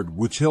board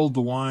which held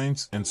the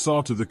wines and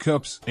saw to the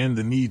cups and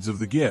the needs of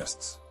the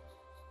guests.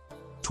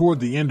 Toward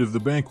the end of the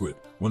banquet,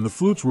 when the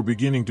flutes were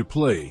beginning to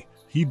play,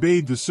 he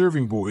bade the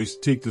serving boys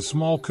take the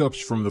small cups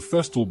from the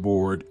festal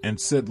board and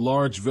set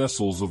large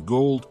vessels of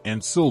gold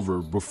and silver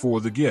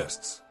before the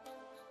guests.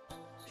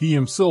 He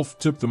himself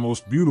took the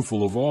most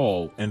beautiful of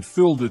all and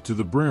filled it to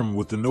the brim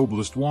with the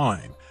noblest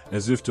wine,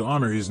 as if to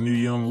honor his new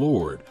young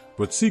lord,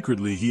 but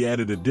secretly he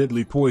added a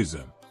deadly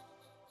poison.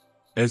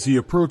 As he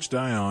approached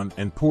Ion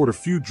and poured a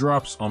few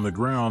drops on the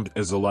ground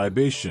as a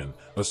libation,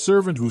 a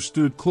servant who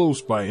stood close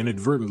by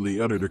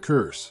inadvertently uttered a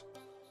curse.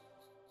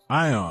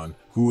 Ion,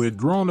 who had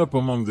grown up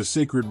among the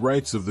sacred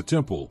rites of the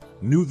temple,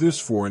 knew this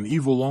for an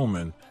evil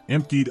omen,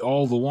 emptied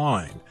all the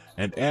wine,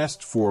 and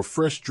asked for a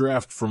fresh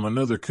draught from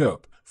another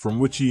cup, from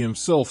which he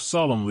himself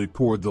solemnly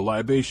poured the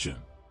libation.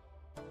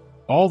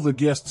 All the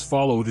guests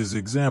followed his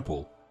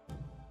example.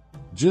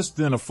 Just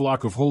then a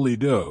flock of holy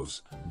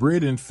doves,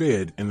 bred and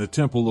fed in the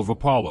temple of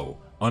Apollo,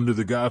 under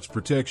the god's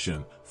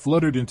protection,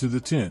 fluttered into the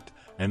tent,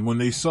 and when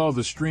they saw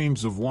the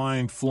streams of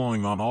wine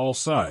flowing on all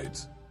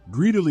sides,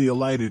 greedily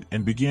alighted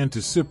and began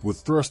to sip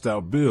with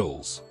thrust-out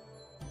bills.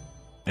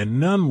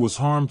 And none was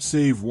harmed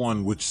save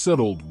one which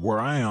settled where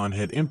Ion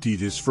had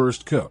emptied his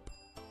first cup.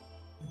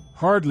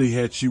 Hardly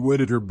had she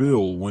wetted her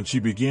bill when she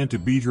began to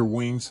beat her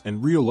wings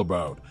and reel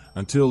about,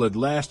 until at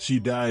last she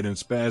died in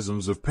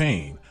spasms of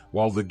pain,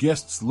 while the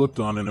guests looked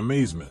on in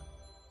amazement.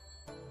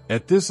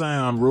 At this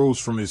Ion rose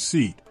from his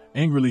seat,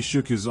 angrily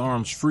shook his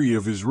arms free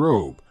of his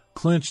robe,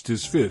 clenched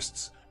his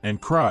fists, and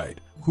cried,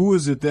 "Who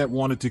is it that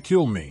wanted to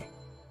kill me?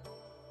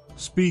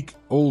 Speak,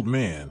 old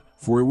man,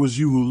 for it was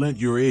you who lent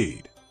your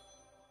aid.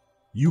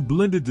 You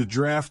blended the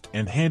draught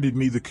and handed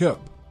me the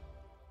cup."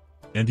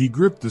 And he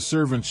gripped the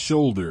servant's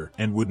shoulder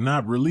and would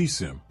not release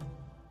him.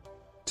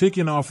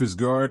 Taken off his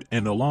guard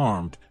and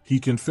alarmed, he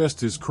confessed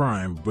his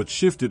crime but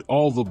shifted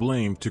all the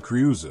blame to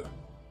Creusa.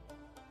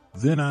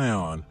 Then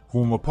Ion,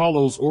 whom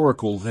Apollo's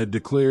oracle had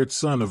declared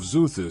son of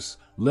Xuthus,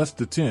 left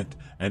the tent,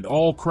 and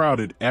all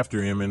crowded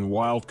after him in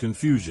wild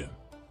confusion.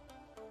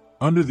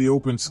 Under the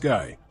open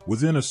sky,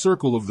 within a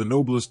circle of the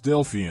noblest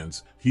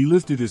Delphians, he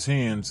lifted his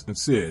hands and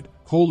said,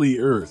 "Holy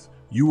Earth,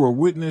 you are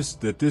witness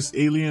that this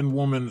alien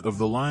woman of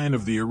the line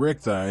of the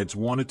Erecthides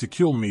wanted to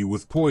kill me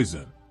with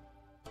poison."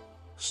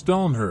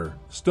 Stone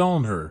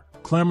her,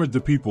 clamored the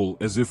people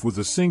as if with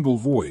a single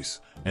voice,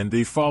 and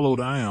they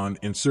followed Ion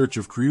in search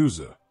of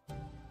Creusa.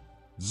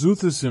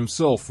 Xuthus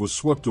himself was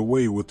swept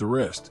away with the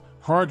rest,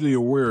 hardly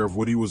aware of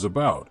what he was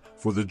about,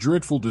 for the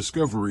dreadful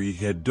discovery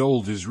had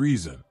dulled his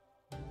reason.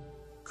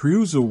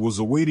 Creusa was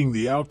awaiting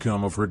the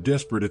outcome of her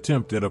desperate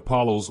attempt at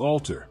Apollo's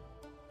altar.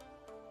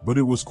 But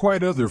it was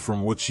quite other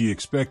from what she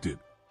expected.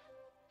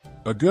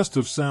 A gust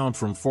of sound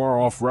from far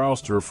off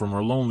roused her from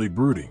her lonely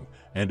brooding,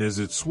 and as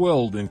it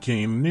swelled and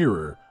came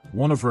nearer,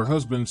 one of her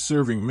husband's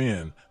serving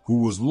men,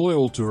 who was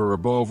loyal to her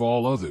above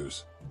all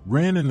others,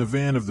 ran in the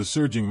van of the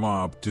surging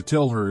mob to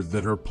tell her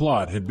that her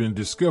plot had been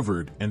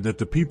discovered and that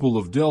the people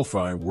of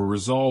Delphi were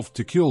resolved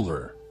to kill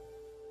her.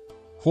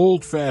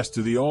 "Hold fast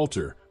to the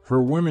altar,"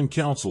 her women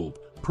counseled,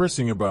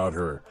 pressing about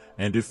her,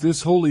 "and if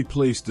this holy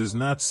place does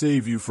not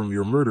save you from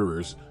your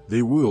murderers,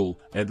 they will,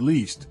 at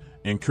least,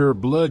 incur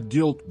blood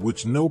guilt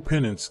which no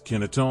penance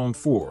can atone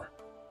for."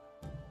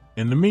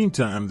 In the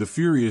meantime, the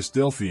furious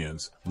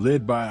Delphians,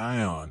 led by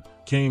Ion,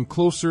 came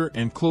closer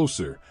and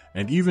closer,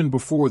 and even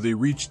before they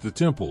reached the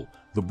temple,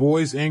 the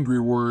boy's angry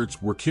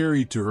words were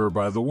carried to her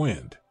by the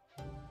wind.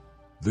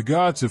 "The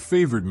gods have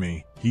favored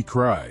me," he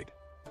cried.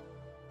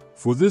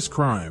 "For this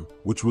crime,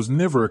 which was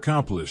never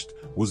accomplished,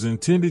 was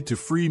intended to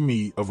free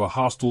me of a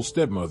hostile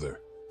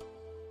stepmother.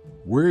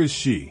 Where is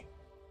she?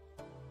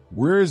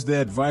 Where is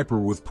that viper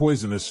with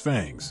poisonous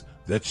fangs,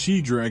 that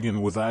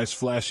she-dragon with eyes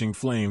flashing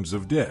flames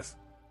of death?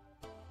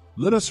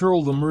 Let us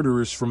hurl the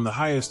murderers from the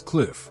highest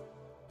cliff."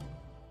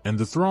 And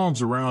the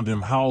throngs around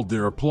him howled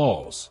their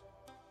applause.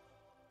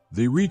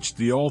 They reached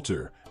the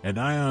altar, and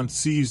Ion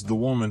seized the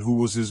woman who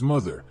was his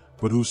mother,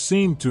 but who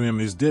seemed to him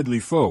his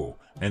deadly foe,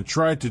 and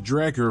tried to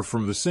drag her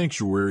from the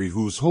sanctuary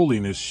whose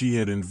holiness she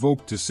had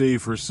invoked to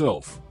save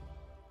herself.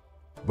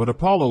 But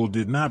Apollo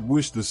did not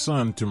wish the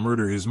son to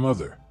murder his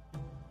mother.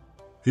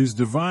 His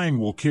divine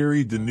will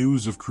carried the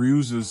news of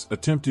Creusa's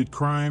attempted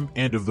crime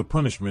and of the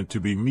punishment to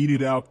be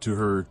meted out to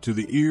her to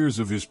the ears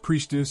of his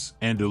priestess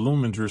and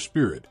illumined her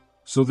spirit,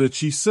 so that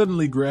she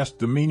suddenly grasped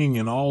the meaning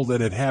in all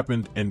that had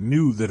happened and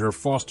knew that her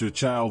foster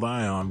child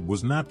Ion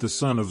was not the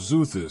son of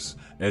Xuthus,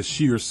 as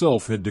she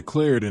herself had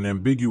declared in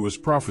ambiguous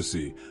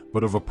prophecy,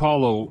 but of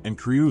Apollo and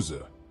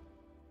Creusa.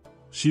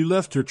 She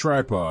left her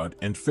tripod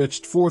and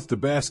fetched forth the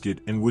basket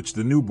in which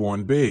the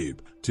newborn babe,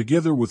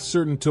 together with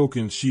certain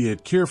tokens she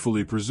had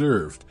carefully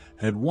preserved,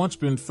 had once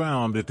been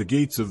found at the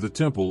gates of the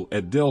temple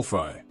at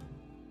Delphi.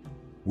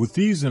 With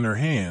these in her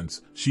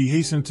hands, she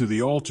hastened to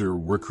the altar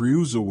where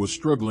Creusa was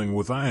struggling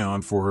with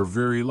Ion for her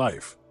very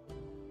life.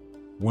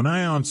 When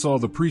Ion saw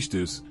the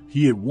priestess,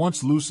 he at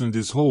once loosened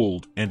his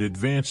hold and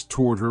advanced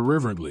toward her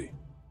reverently.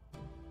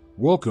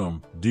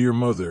 "Welcome, dear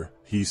mother,"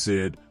 he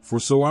said, "for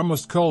so I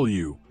must call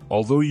you,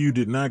 although you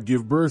did not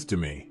give birth to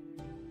me.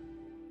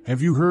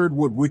 Have you heard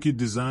what wicked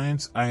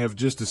designs I have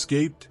just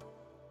escaped?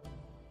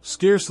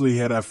 Scarcely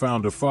had I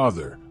found a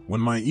father,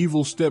 when my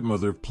evil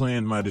stepmother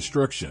planned my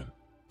destruction.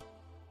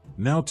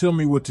 Now tell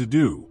me what to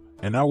do,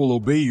 and I will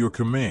obey your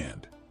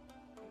command."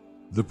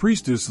 The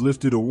priestess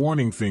lifted a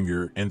warning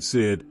finger and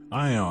said,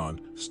 Ion,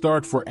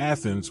 start for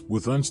Athens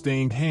with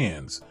unstained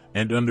hands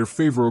and under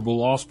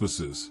favorable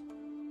auspices.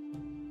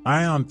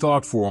 Ion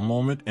thought for a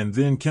moment and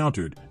then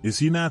countered, Is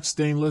he not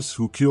stainless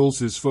who kills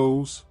his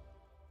foes?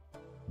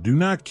 Do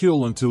not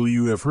kill until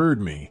you have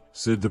heard me,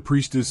 said the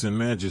priestess in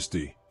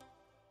majesty.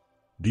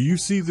 Do you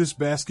see this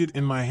basket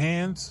in my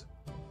hands?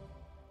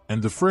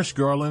 And the fresh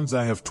garlands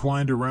I have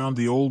twined around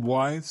the old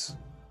withes?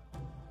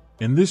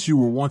 In this you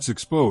were once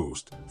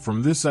exposed,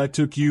 from this I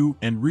took you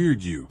and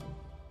reared you.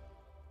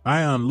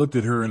 Ion looked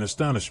at her in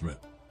astonishment.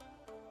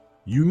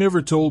 You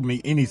never told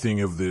me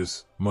anything of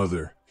this,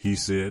 mother, he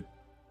said.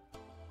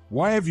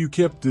 Why have you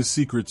kept this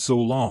secret so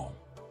long?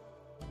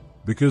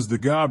 Because the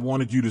god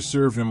wanted you to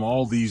serve him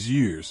all these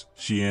years,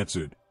 she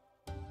answered.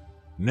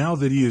 Now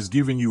that he has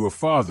given you a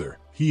father,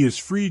 he has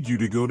freed you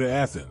to go to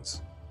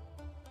Athens.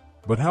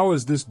 But how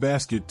is this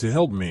basket to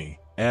help me?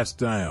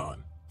 Asked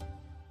Ion.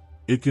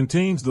 It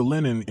contains the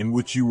linen in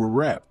which you were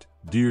wrapped,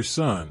 dear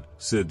son,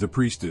 said the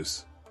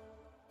priestess.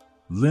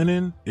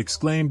 Linen?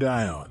 Exclaimed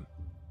Ion.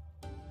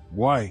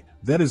 Why,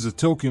 that is a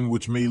token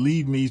which may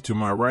lead me to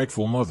my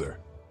rightful mother.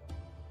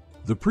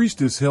 The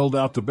priestess held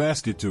out the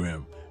basket to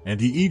him, and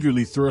he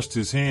eagerly thrust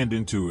his hand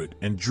into it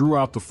and drew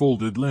out the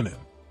folded linen.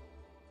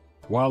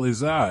 While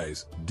his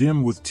eyes,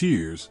 dim with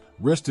tears,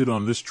 rested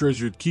on this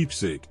treasured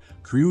keepsake,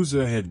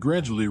 Creusa had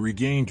gradually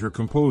regained her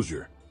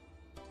composure.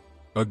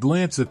 A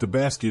glance at the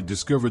basket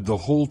discovered the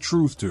whole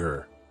truth to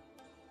her.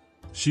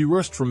 She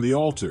rushed from the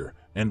altar,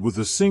 and with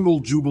a single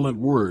jubilant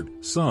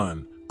word,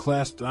 son,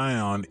 clasped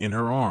Ion in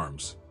her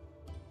arms.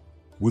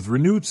 With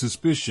renewed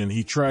suspicion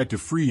he tried to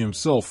free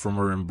himself from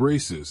her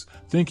embraces,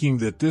 thinking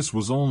that this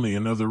was only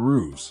another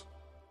ruse.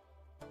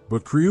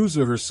 But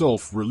Creusa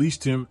herself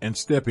released him and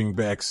stepping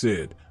back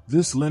said,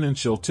 This linen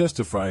shall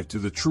testify to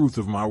the truth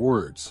of my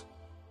words.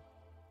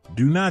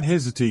 Do not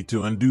hesitate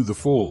to undo the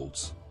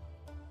folds.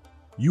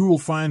 You will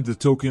find the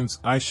tokens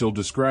I shall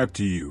describe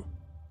to you.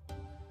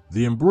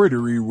 The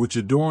embroidery which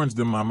adorns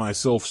them I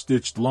myself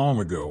stitched long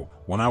ago,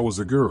 when I was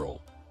a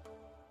girl.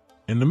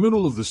 In the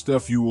middle of the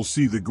stuff you will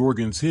see the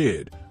Gorgon's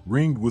head,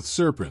 ringed with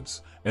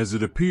serpents, as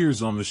it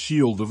appears on the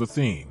shield of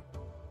Athene.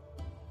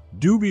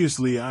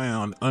 Dubiously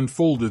Ion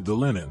unfolded the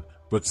linen,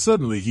 but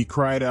suddenly he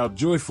cried out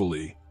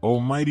joyfully, O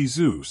mighty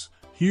Zeus,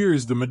 here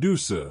is the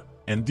Medusa,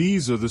 and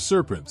these are the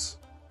serpents.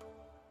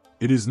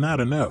 It is not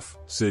enough,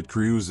 said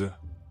Creusa.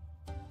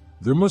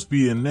 There must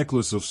be a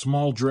necklace of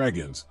small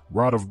dragons,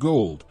 wrought of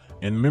gold,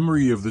 in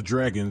memory of the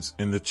dragons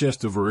in the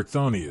chest of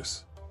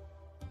Erycthonius.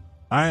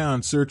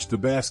 Ion searched the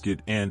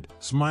basket and,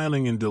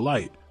 smiling in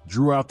delight,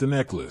 drew out the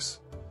necklace.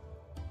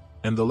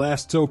 And the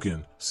last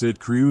token, said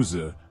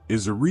Creusa,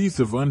 is a wreath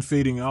of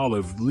unfading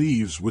olive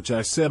leaves which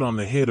I set on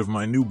the head of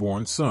my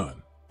newborn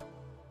son.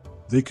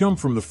 They come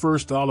from the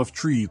first olive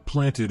tree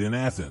planted in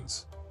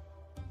Athens.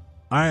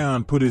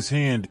 Ion put his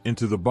hand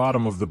into the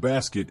bottom of the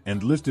basket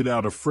and lifted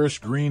out a fresh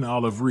green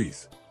olive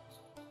wreath.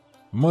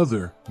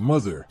 Mother,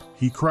 mother,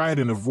 he cried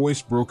in a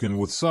voice broken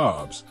with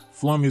sobs,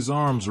 flung his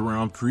arms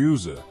around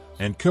Creusa,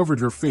 and covered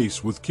her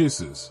face with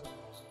kisses.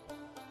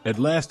 At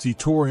last he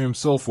tore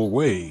himself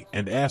away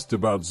and asked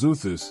about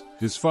Xuthus,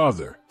 his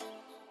father.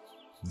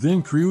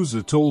 Then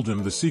Creusa told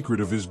him the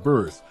secret of his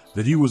birth,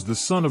 that he was the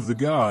son of the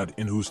god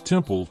in whose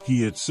temple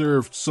he had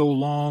served so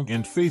long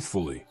and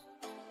faithfully.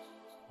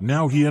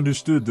 Now he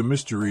understood the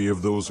mystery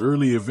of those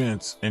early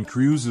events and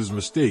Creusa's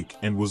mistake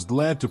and was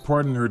glad to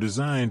pardon her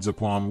designs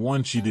upon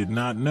one she did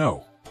not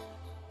know.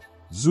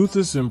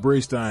 Xuthus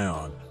embraced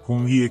Ion,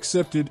 whom he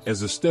accepted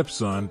as a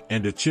stepson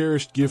and a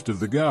cherished gift of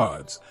the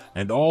gods,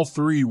 and all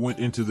three went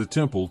into the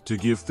temple to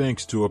give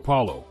thanks to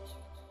Apollo.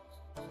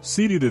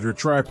 Seated at her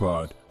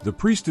tripod, the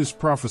priestess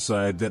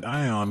prophesied that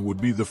Ion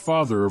would be the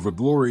father of a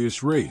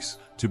glorious race,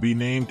 to be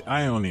named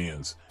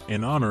Ionians,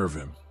 in honor of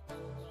him.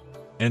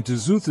 And to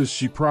Xuthus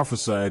she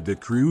prophesied that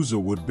Creusa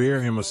would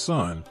bear him a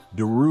son,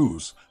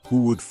 Dorus,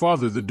 who would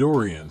father the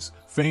Dorians,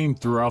 famed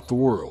throughout the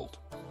world.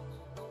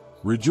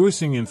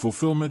 Rejoicing in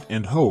fulfillment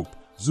and hope,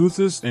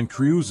 Xuthus and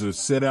Creusa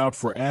set out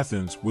for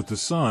Athens with the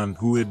son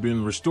who had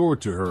been restored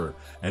to her,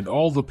 and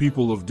all the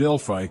people of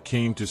Delphi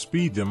came to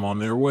speed them on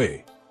their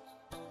way.